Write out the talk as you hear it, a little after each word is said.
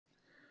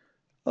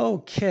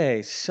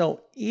Okay, so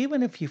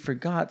even if you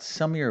forgot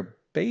some of your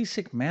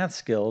basic math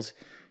skills,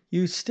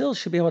 you still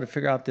should be able to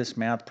figure out this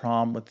math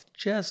problem with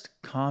just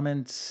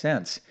common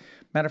sense.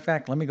 Matter of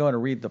fact, let me go ahead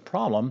and read the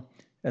problem.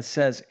 It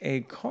says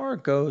a car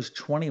goes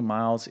 20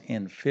 miles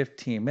in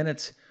 15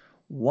 minutes.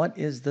 What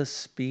is the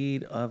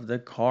speed of the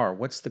car?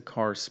 What's the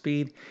car's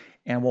speed?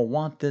 And we'll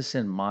want this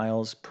in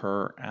miles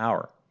per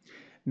hour.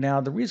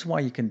 Now, the reason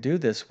why you can do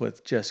this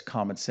with just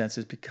common sense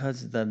is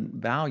because the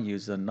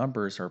values, the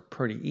numbers are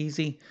pretty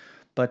easy.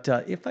 But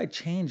if I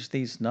change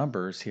these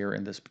numbers here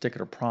in this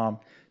particular problem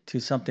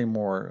to something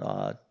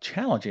more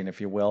challenging,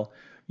 if you will,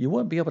 you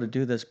wouldn't be able to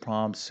do this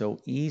problem so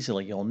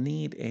easily. You'll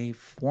need a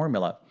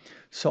formula.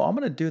 So I'm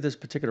going to do this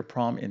particular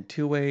problem in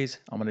two ways.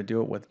 I'm going to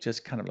do it with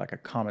just kind of like a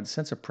common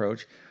sense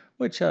approach,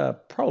 which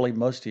probably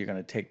most of you are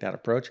going to take that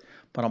approach.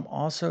 But I'm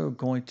also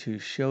going to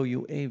show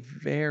you a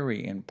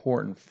very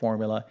important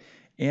formula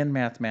in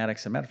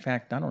mathematics. As a matter of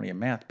fact, not only in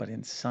math, but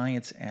in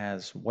science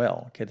as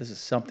well. Okay, this is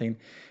something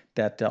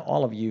that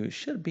all of you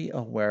should be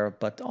aware of,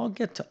 but I'll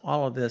get to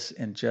all of this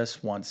in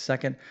just one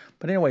second.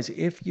 But anyways,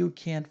 if you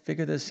can't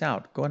figure this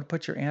out, go ahead and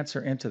put your answer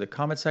into the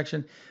comment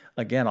section.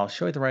 Again, I'll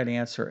show you the right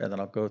answer, and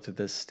then I'll go through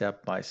this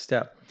step by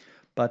step.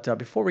 But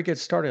before we get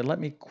started, let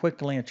me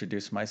quickly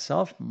introduce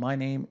myself. My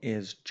name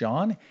is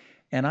John,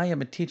 and I have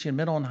been teaching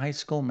middle and high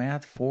school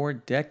math for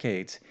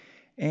decades.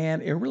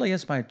 And it really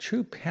is my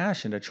true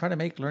passion to try to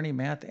make learning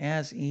math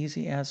as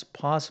easy as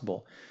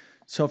possible.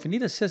 So if you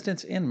need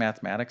assistance in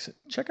mathematics,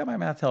 check out my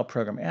math help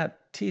program at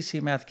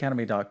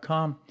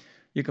tcmathacademy.com.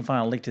 You can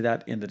find a link to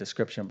that in the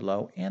description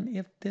below. And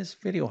if this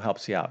video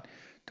helps you out,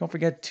 don't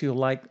forget to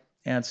like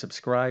and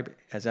subscribe,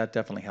 as that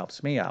definitely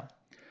helps me out.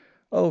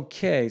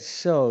 Okay,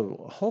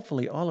 so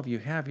hopefully all of you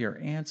have your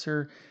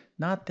answer.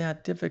 Not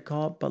that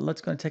difficult, but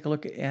let's go and take a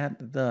look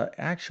at the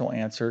actual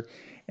answer,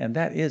 and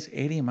that is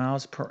 80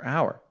 miles per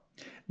hour.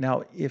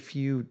 Now, if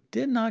you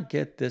did not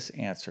get this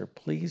answer,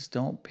 please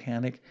don't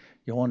panic.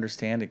 You'll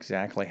understand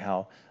exactly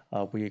how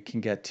we can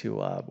get to,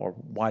 or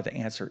why the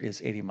answer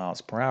is 80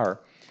 miles per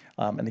hour.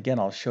 And again,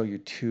 I'll show you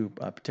two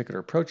particular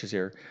approaches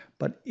here.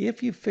 But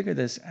if you figure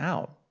this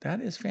out,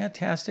 that is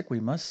fantastic. We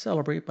must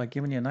celebrate by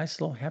giving you a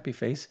nice little happy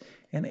face,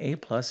 an A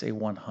plus, a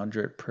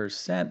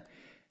 100%,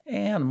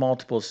 and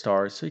multiple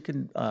stars. So you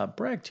can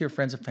brag to your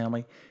friends and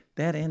family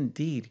that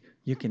indeed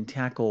you can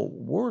tackle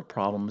word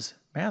problems,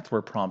 math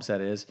word problems,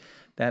 that is,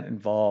 that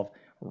involve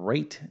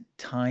rate,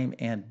 time,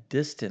 and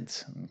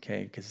distance.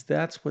 Okay, because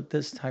that's what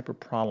this type of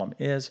problem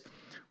is.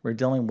 We're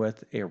dealing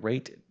with a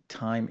rate,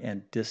 time,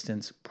 and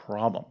distance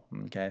problem.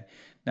 Okay,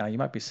 now you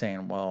might be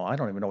saying, well, I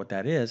don't even know what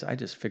that is. I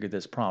just figured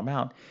this problem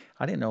out.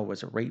 I didn't know it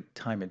was a rate,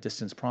 time, and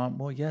distance problem.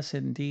 Well, yes,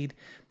 indeed,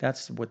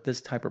 that's what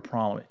this type of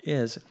problem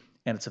is.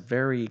 And it's a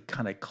very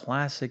kind of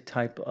classic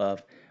type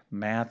of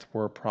math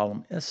word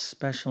problem,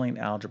 especially in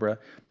algebra.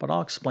 But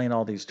I'll explain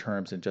all these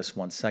terms in just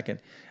one second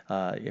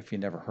if you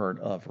never heard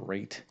of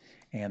rate.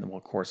 And well,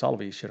 of course, all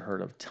of you should have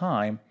heard of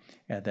time,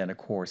 and then, of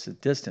course, the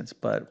distance.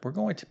 But we're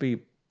going to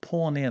be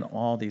pulling in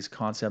all these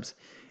concepts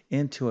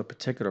into a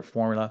particular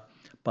formula.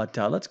 But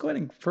let's go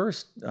ahead and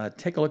first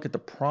take a look at the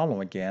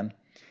problem again.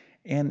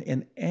 And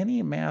in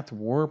any math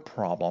word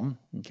problem,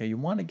 okay, you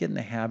want to get in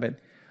the habit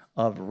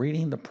of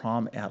reading the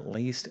problem at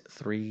least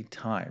 3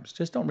 times.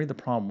 Just don't read the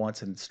problem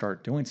once and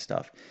start doing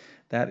stuff.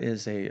 That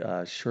is a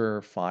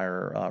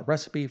surefire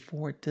recipe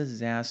for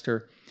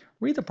disaster.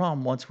 Read the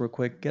problem once real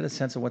quick, get a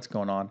sense of what's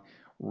going on,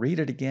 read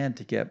it again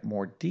to get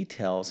more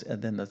details,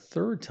 and then the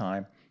third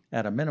time,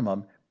 at a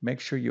minimum, make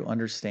sure you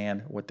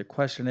understand what the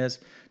question is.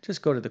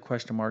 Just go to the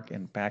question mark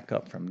and back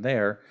up from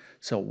there.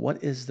 So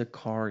what is the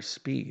car's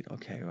speed?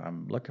 Okay,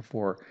 I'm looking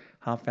for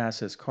how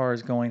fast this car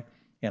is going,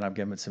 and I'm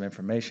given some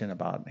information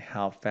about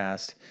how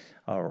fast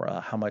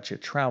or how much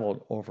it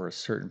traveled over a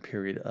certain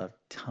period of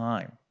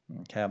time.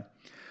 Okay.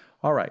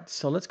 All right,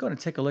 so let's go ahead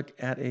and take a look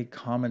at a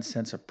common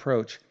sense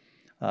approach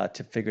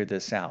to figure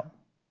this out.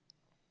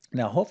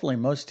 Now, hopefully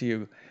most of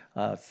you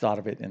thought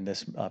of it in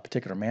this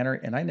particular manner,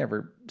 and I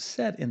never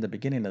said in the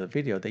beginning of the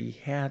video that you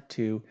had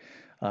to,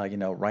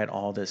 write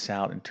all this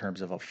out in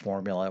terms of a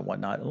formula and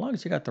whatnot, as long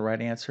as you got the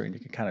right answer and you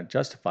can kind of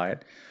justify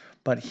it.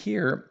 But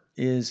here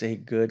is a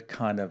good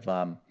kind of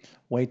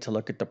way to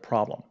look at the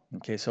problem.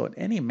 Okay, so in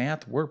any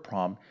math word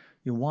problem,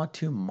 you want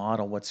to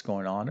model what's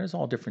going on. There's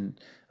all different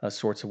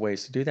sorts of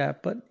ways to do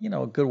that, but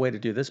a good way to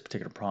do this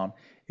particular problem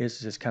is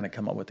to just kind of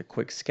come up with a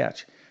quick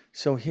sketch.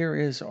 So here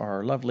is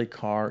our lovely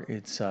car.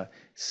 It's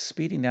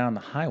speeding down the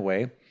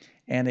highway,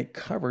 and it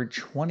covered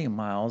 20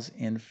 miles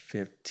in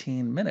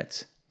 15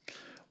 minutes.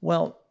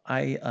 Well,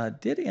 I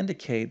did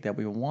indicate that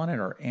we wanted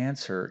our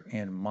answer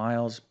in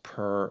miles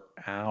per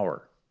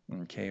hour.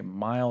 Okay,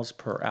 miles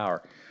per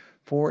hour.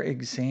 For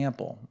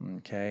example,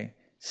 okay,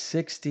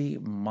 60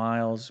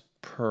 miles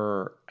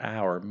per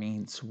hour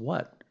means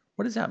what?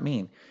 What does that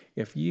mean?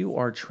 If you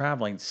are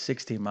traveling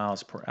 60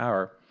 miles per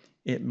hour,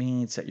 it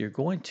means that you're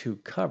going to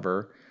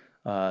cover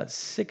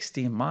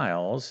 60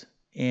 miles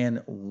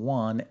in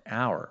 1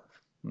 hour,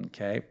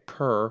 okay,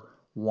 per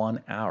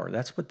 1 hour.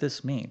 That's what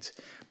this means.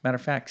 Matter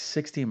of fact,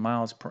 60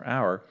 miles per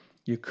hour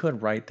you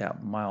could write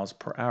that miles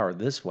per hour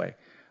this way.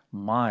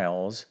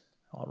 Miles,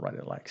 I'll write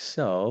it like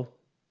so,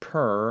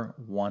 per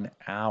 1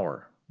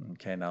 hour.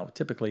 Okay, now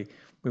typically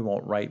we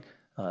won't write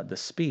the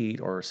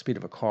speed or speed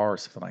of a car or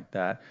something like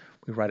that.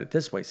 We write it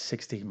this way,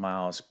 60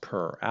 miles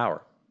per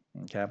hour.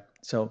 Okay,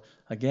 so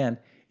again,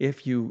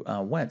 if you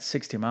went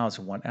 60 miles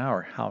in 1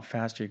 hour, how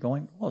fast are you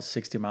going? Well,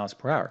 60 miles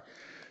per hour.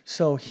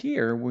 So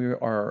here we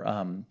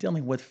are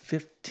dealing with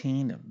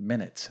 15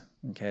 minutes.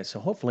 Okay, so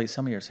hopefully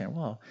some of you are saying,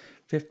 well,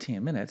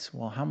 15 minutes,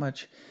 well, how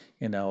much,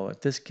 if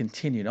this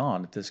continued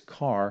on, if this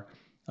car,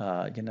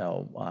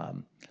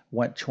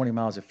 went 20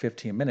 miles in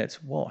 15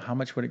 minutes, well, how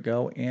much would it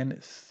go in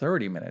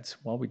 30 minutes?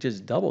 Well, we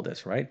just doubled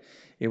this, right?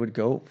 It would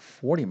go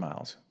 40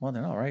 miles. Well,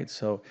 then, all right,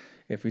 so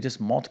if we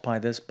just multiply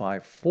this by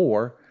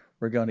 4,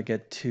 we're going to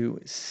get to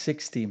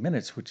 60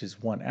 minutes, which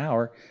is 1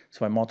 hour.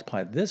 So I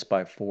multiply this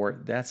by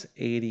 4, that's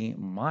 80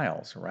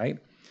 miles, right?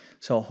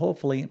 So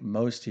hopefully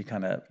most of you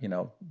kind of,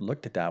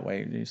 looked at that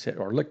way. You said,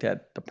 or looked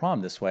at the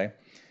problem this way.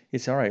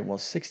 It's all right. Well,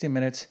 60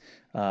 minutes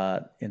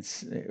in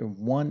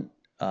 1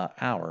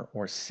 hour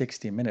or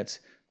 60 minutes,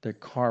 the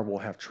car will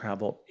have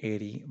traveled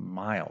 80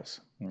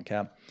 miles.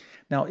 Okay.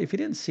 Now, if you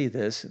didn't see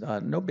this,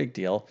 no big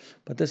deal,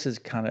 but this is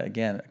kind of,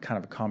 again, kind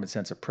of a common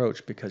sense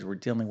approach because we're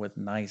dealing with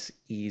nice,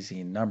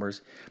 easy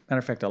numbers. Matter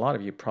of fact, a lot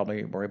of you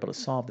probably were able to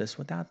solve this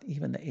without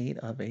even the aid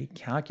of a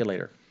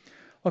calculator.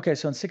 Okay,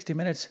 so in 60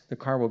 minutes, the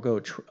car will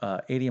go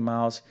 80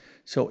 miles.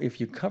 So if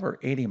you cover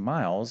 80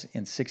 miles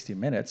in 60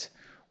 minutes,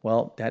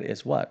 well, that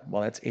is what?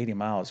 Well, that's 80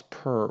 miles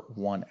per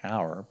 1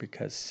 hour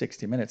because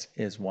 60 minutes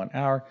is 1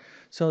 hour.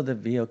 So the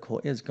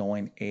vehicle is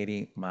going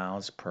 80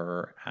 miles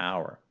per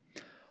hour.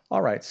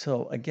 All right,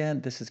 so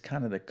again, this is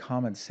kind of the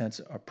common sense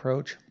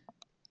approach.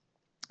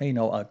 Kind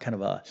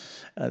of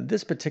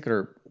this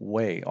particular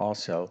way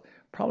also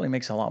probably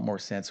makes a lot more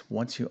sense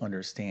once you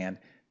understand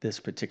this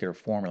particular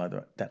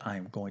formula that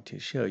I'm going to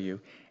show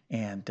you.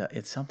 And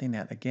it's something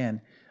that,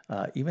 again,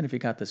 even if you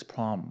got this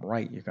problem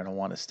right, you're going to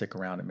want to stick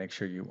around and make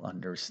sure you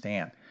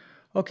understand.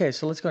 Okay,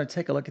 so let's go and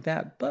take a look at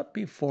that. But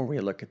before we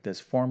look at this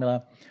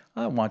formula,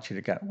 I want you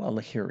to get, well,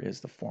 here is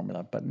the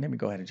formula. But let me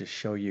go ahead and just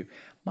show you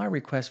my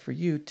request for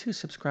you to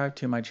subscribe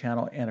to my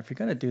channel. And if you're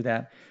going to do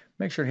that,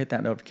 make sure to hit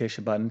that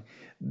notification button.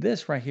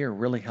 This right here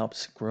really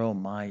helps grow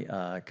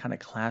my kind of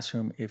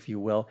classroom, if you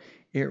will.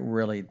 It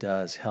really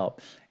does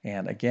help.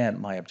 And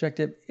again, my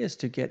objective is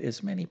to get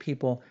as many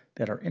people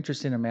that are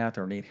interested in math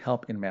or need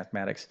help in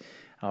mathematics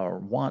or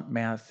want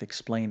math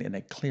explained in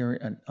a clear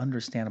and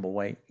understandable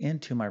way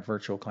into my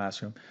virtual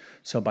classroom.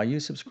 So by you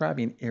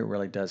subscribing, it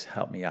really does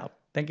help me out.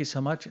 Thank you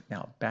so much.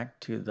 Now back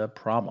to the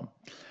problem.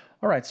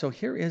 All right, so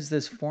here is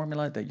this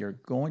formula that you're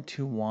going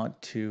to want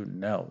to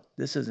know.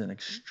 This is an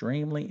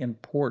extremely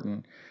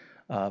important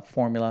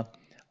formula.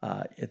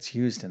 It's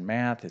used in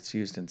math, it's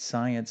used in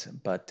science,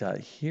 but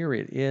here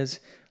it is.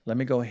 Let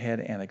me go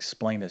ahead and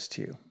explain this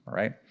to you, all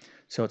right?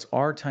 So it's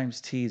R times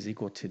T is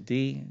equal to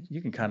D.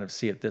 You can kind of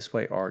see it this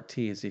way, RT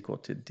is equal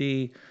to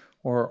D,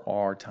 or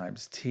R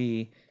times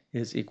T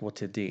is equal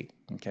to D.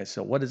 Okay,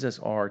 so what is this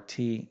RT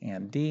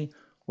and D?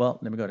 Well,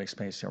 let me go ahead and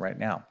explain this to you right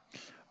now.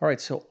 All right,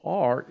 so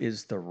R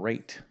is the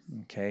rate,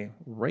 okay?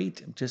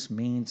 Rate just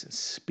means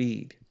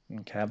speed,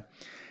 okay?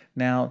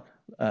 Now,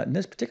 in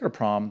this particular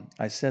problem,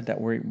 I said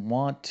that we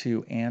want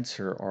to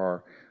answer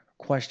our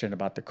question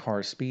about the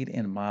car's speed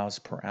in miles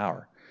per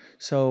hour.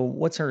 So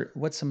what's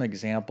some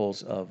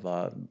examples of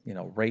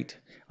rate?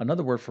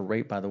 Another word for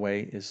rate, by the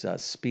way, is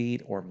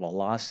speed or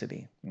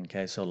velocity.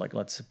 Okay, so like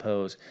let's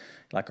suppose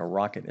like a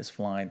rocket is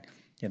flying,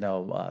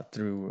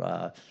 through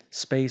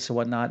space or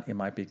whatnot. It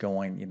might be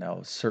going,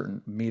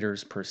 certain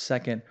meters per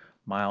second,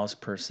 miles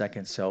per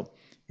second. So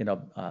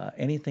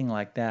anything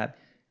like that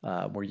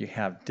where you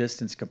have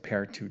distance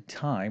compared to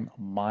time,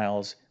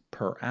 miles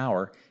per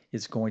hour,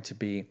 is going to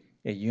be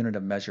a unit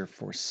of measure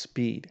for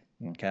speed.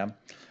 Okay.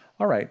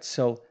 All right.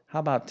 So how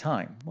about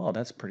time? Well,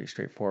 that's pretty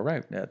straightforward,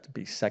 right? That'd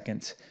be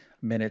seconds,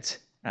 minutes,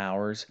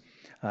 hours.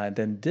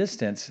 Then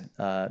distance.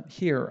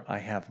 Here I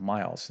have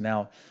miles.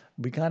 Now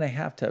we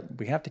have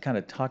to kind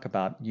of talk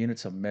about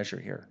units of measure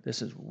here.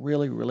 This is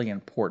really, really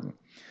important.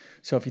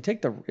 So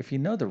if you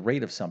know the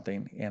rate of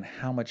something and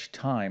how much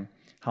time,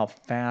 how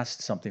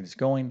fast something is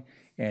going,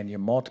 and you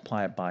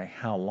multiply it by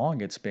how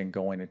long it's been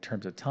going in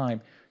terms of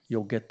time,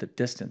 you'll get the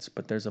distance.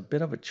 But there's a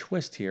bit of a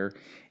twist here,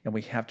 and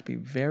we have to be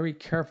very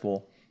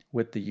careful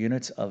with the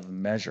units of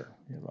measure.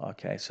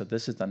 Okay, so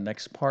this is the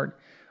next part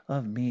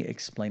of me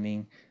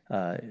explaining,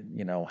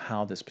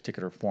 how this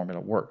particular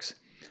formula works.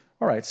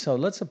 All right, so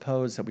let's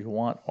suppose that we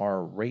want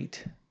our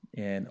rate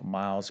in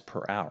miles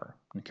per hour,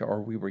 okay,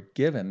 or we were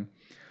given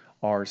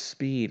our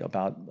speed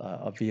about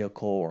a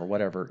vehicle or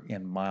whatever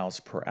in miles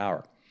per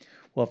hour.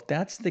 Well, if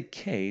that's the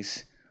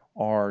case,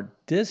 our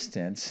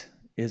distance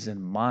is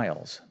in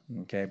miles,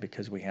 okay,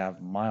 because we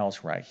have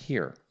miles right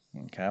here,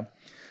 okay?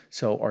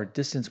 So our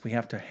distance, we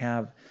have to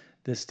have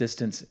this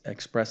distance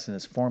expressed in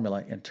this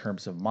formula in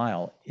terms of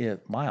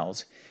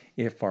miles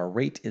if our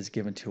rate is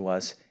given to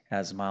us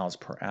as miles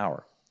per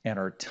hour. And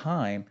our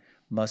time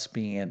must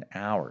be in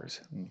hours.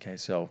 Okay,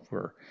 so if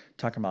we're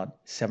talking about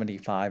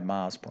 75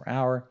 miles per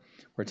hour,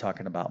 we're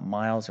talking about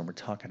miles and we're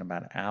talking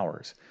about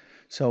hours.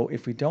 So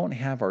if we don't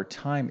have our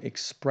time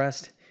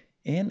expressed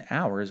in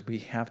hours, we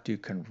have to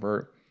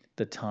convert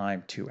the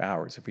time to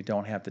hours. If we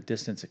don't have the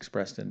distance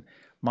expressed in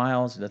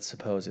miles, let's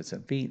suppose it's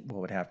in feet, we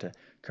would have to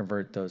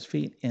convert those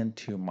feet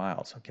into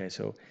miles. Okay,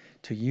 so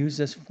to use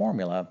this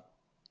formula,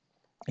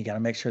 you got to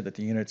make sure that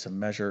the units of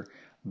measure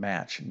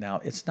match. Now,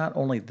 it's not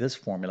only this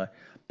formula,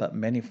 but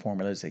many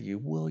formulas that you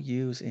will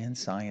use in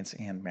science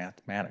and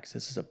mathematics.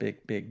 This is a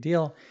big, big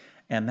deal.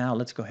 And now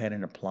let's go ahead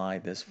and apply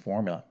this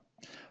formula.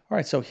 All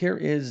right, so here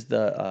is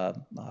the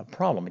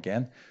problem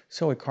again.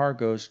 So a car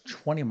goes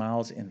 20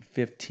 miles in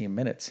 15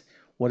 minutes.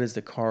 What is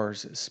the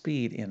car's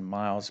speed in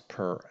miles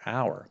per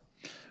hour?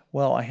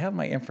 Well, I have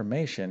my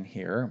information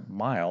here,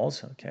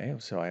 miles, okay,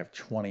 so I have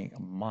 20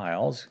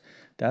 miles.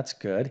 That's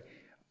good.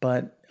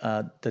 But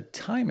the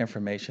time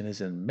information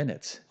is in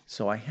minutes.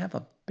 So I have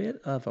a bit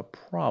of a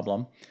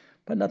problem,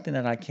 but nothing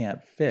that I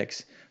can't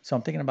fix. So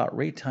I'm thinking about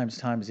rate times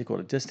time is equal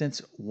to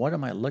distance. What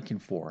am I looking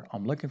for?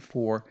 I'm looking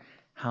for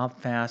how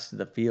fast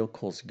the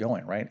vehicle's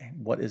going, right?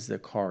 What is the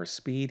car's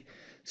speed?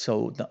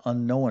 So the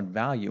unknown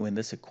value in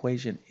this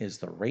equation is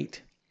the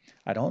rate.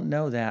 I don't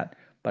know that,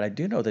 but I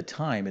do know the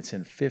time. It's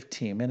in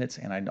 15 minutes,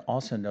 and I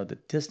also know the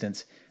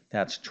distance.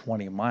 That's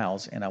 20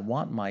 miles, and I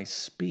want my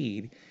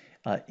speed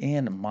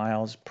in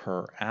miles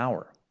per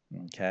hour.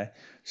 Okay,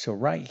 so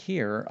right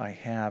here I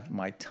have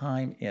my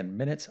time in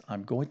minutes.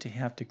 I'm going to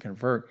have to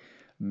convert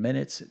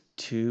minutes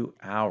to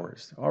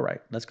hours. All right,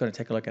 let's go and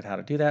take a look at how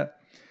to do that.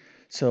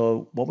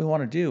 So what we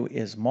want to do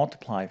is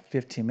multiply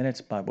 15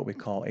 minutes by what we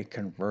call a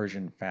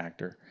conversion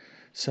factor.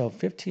 So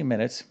 15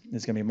 minutes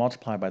is going to be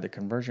multiplied by the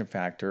conversion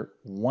factor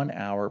 1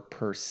 hour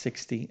per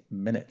 60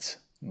 minutes.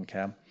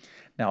 Okay.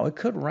 Now it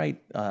could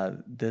write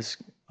this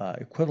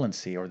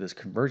equivalency or this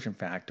conversion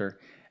factor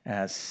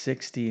as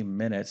 60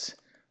 minutes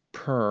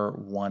per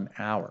 1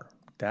 hour.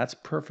 That's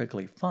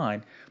perfectly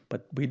fine,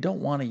 but we don't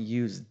want to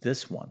use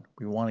this one.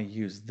 We want to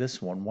use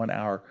this one, 1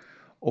 hour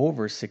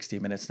over 60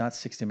 minutes, not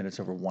 60 minutes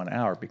over 1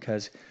 hour,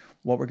 because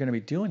what we're going to be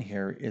doing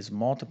here is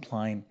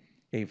multiplying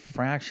a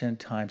fraction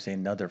times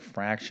another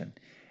fraction.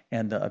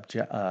 And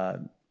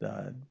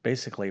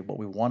basically what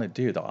we want to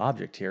do, the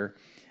object here,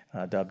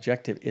 the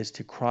objective is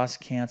to cross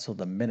cancel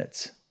the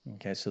minutes.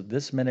 Okay, so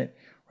this minute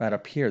right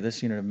up here,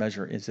 this unit of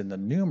measure is in the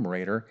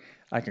numerator.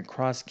 I can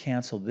cross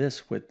cancel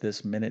this with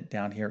this minute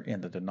down here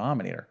in the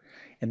denominator.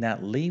 And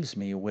that leaves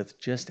me with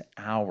just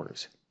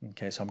hours.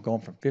 Okay, so I'm going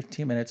from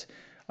 15 minutes,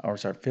 or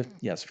sorry,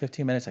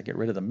 15 minutes. I get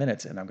rid of the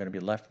minutes and I'm going to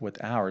be left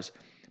with hours,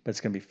 but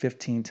it's going to be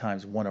 15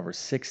 times 1 over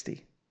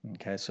 60.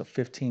 Okay, so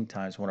 15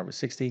 times 1 over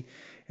 60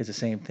 is the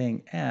same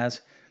thing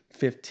as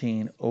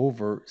 15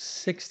 over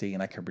 60,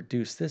 and I can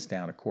reduce this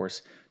down, of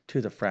course, to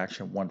the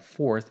fraction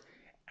 1/4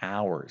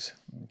 hours.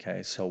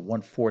 Okay, so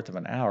 1/4 of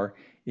an hour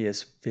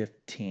is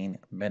 15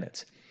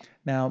 minutes.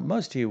 Now,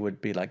 most of you would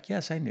be like,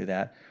 yes, I knew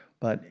that,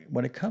 but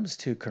when it comes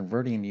to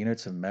converting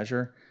units of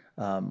measure,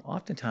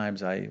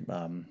 oftentimes I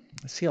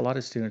see a lot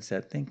of students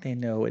that think they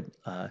know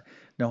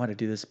how to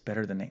do this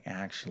better than they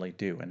actually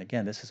do. And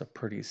again, this is a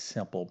pretty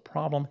simple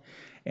problem,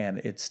 and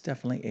it's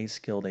definitely a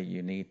skill that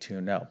you need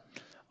to know.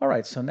 All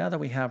right, so now that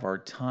we have our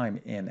time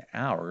in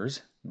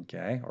hours,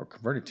 okay, or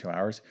converted to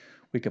hours,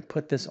 we can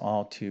put this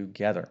all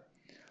together.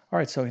 All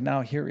right, so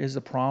now here is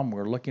the problem.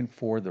 We're looking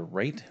for the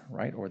rate,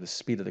 right, or the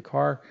speed of the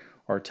car.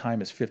 Our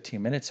time is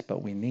 15 minutes,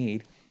 but we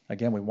need,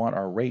 again, we want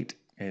our rate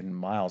in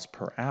miles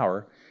per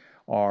hour.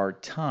 Our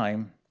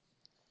time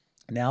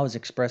now is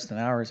expressed in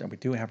hours, and we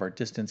do have our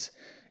distance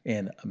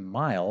in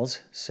miles,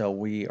 so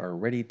we are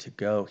ready to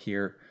go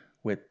here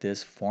with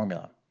this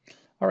formula.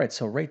 All right,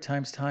 so rate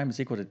times time is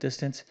equal to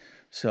distance.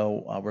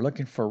 So we're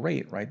looking for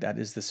rate, right? That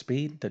is the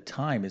speed. The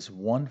time is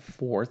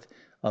 1/4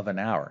 of an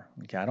hour.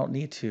 Okay, I don't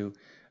need to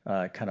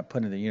kind of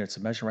put in the units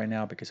of measure right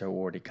now because I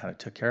already kind of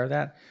took care of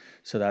that.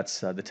 So that's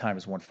the time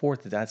is 1/4.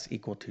 That's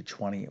equal to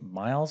 20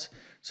 miles.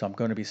 So I'm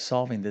going to be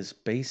solving this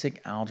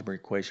basic algebra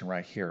equation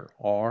right here.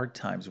 R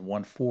times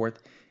 1/4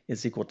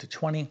 is equal to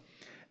 20.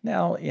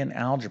 Now in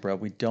algebra,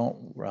 we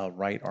don't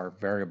write our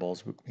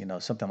variables,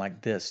 something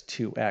like this,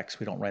 2x.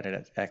 We don't write it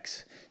as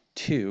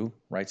x2,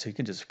 right? So you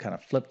can just kind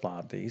of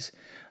flip-flop these.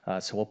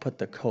 So we'll put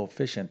the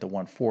coefficient, the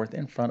 1/4,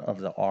 in front of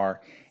the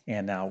r,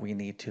 and now we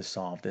need to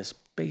solve this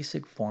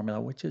basic formula,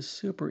 which is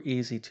super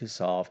easy to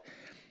solve.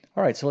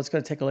 All right, so let's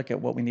go take a look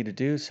at what we need to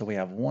do. So we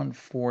have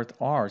 1/4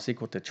 r is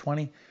equal to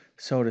 20.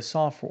 So to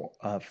solve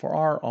for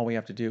r, all we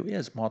have to do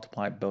is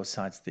multiply both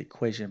sides of the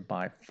equation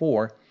by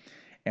 4,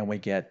 and we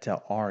get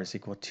r is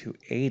equal to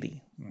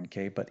 80.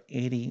 Okay, but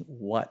 80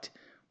 what?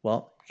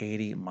 Well,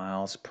 80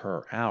 miles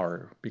per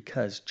hour,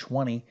 because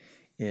 20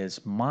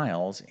 is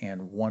miles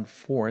and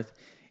 1/4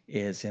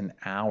 is in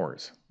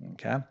hours.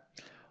 Okay.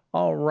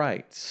 All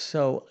right.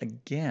 So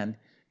again,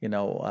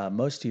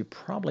 most of you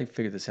probably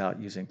figured this out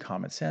using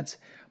common sense,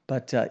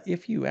 but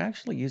if you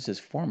actually use this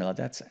formula,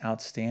 that's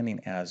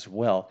outstanding as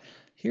well.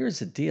 Here's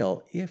the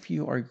deal. If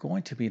you are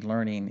going to be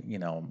learning,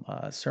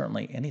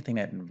 certainly anything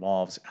that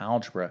involves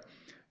algebra,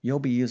 you'll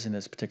be using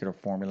this particular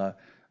formula,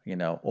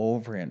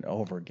 over and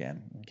over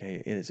again.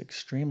 Okay, it is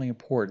extremely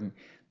important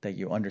that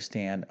you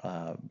understand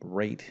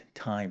rate,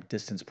 time,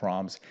 distance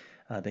problems.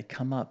 They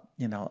come up,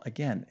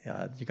 again,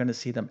 you're going to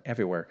see them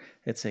everywhere.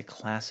 It's a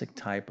classic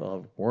type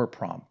of word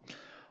problem.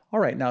 All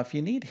right, now if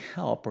you need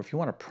help or if you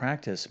want to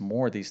practice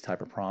more of these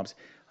type of prompts,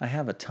 I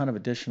have a ton of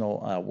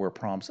additional word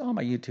prompts on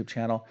my YouTube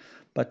channel,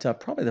 but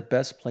probably the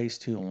best place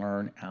to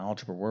learn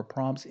algebra word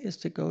prompts is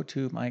to go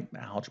to my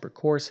algebra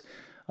course.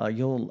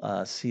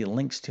 You'll see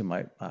links to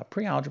my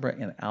pre-algebra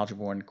and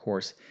algebra 1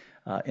 course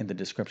in the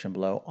description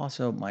below.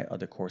 Also, my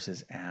other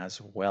courses as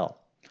well.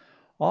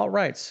 All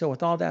right, so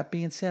with all that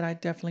being said, I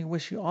definitely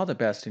wish you all the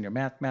best in your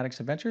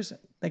mathematics adventures.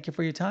 Thank you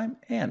for your time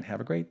and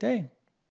have a great day.